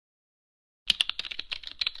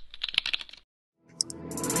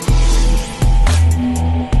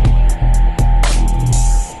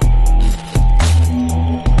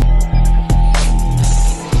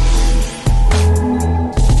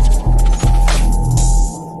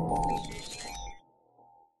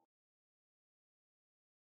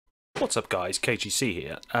What's up guys, KGC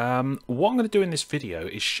here. What I'm going to do in this video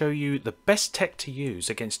is show you the best tech to use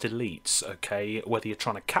against elites, okay? Whether you're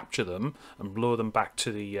trying to capture them and lure them back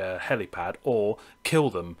to the helipad or kill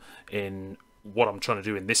them in what I'm trying to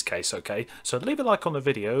do in this case, okay? So leave a like on the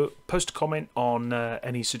video, post a comment on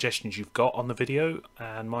any suggestions you've got on the video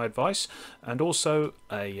and my advice, and also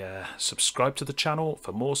subscribe to the channel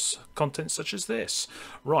for more content such as this.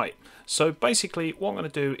 Right, so basically what I'm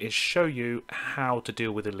going to do is show you how to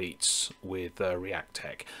deal with elites with React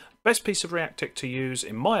Tech. Best piece of React Tech to use,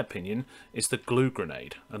 in my opinion, is the glue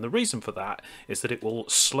grenade, and the reason for that is that it will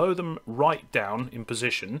slow them right down in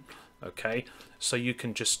position, okay? So you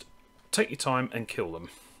can just take your time and kill them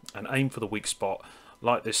and aim for the weak spot.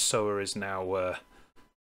 Like this Soa is now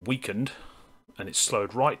weakened and it's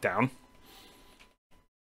slowed right down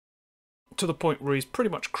to the point where he's pretty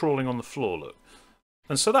much crawling on the floor, look.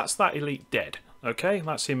 And so that's that elite dead, okay?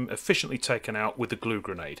 That's him efficiently taken out with the glue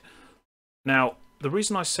grenade. Now, the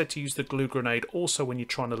reason I said to use the glue grenade also when you're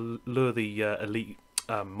trying to lure the elite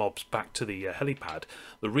mobs back to the helipad,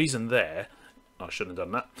 the reason there, I shouldn't have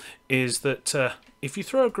done that, is that if you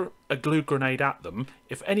throw a glue grenade at them,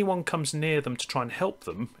 if anyone comes near them to try and help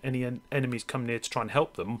them, any enemies come near to try and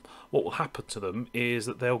help them, what will happen to them is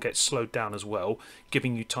that they'll get slowed down as well,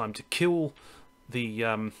 giving you time to kill the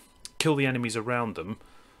enemies around them,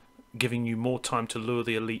 giving you more time to lure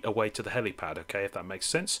the elite away to the helipad, okay, if that makes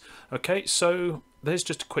sense. Okay, so there's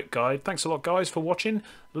just a quick guide. Thanks a lot guys for watching.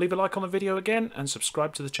 Leave a like on the video again and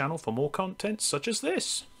subscribe to the channel for more content such as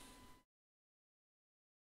this.